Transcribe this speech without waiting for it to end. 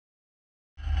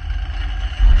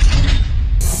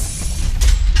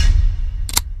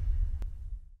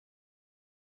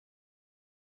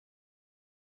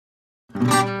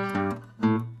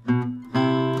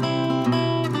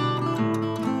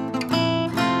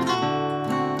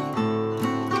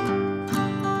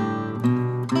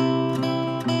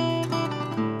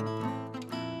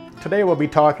Today we'll be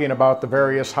talking about the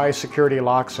various high security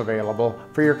locks available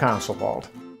for your console vault.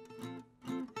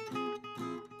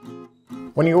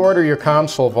 When you order your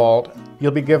console vault,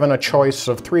 you'll be given a choice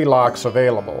of 3 locks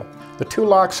available. The 2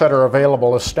 locks that are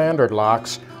available as standard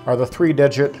locks are the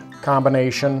 3-digit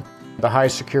combination, the high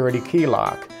security key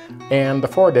lock, and the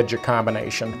 4-digit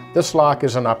combination. This lock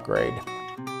is an upgrade.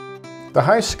 The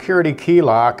high security key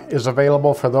lock is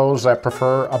available for those that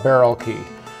prefer a barrel key.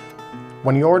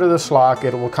 When you order this lock,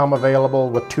 it will come available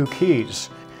with 2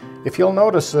 keys. If you'll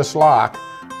notice this lock,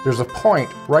 there's a point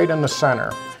right in the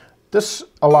center. This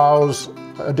allows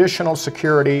additional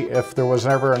security if there was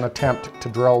ever an attempt to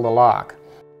drill the lock.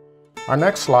 Our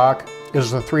next lock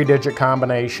is the 3-digit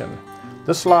combination.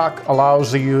 This lock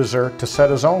allows the user to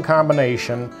set his own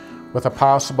combination with a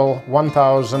possible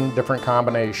 1,000 different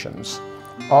combinations.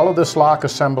 All of this lock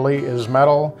assembly is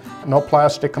metal, no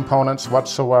plastic components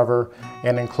whatsoever,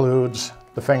 and includes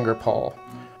the finger pull.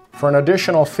 For an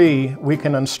additional fee, we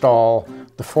can install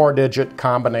the 4-digit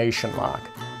combination lock.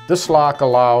 This lock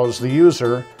allows the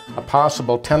user a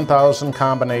possible 10,000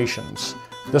 combinations.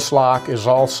 This lock is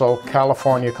also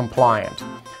California compliant.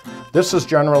 This is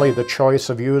generally the choice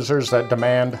of users that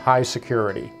demand high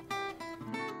security.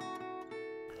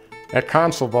 At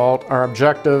Console Vault, our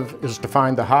objective is to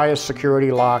find the highest security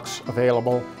locks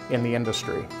available in the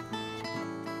industry.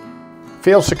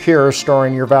 Feel secure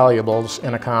storing your valuables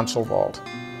in a Console Vault.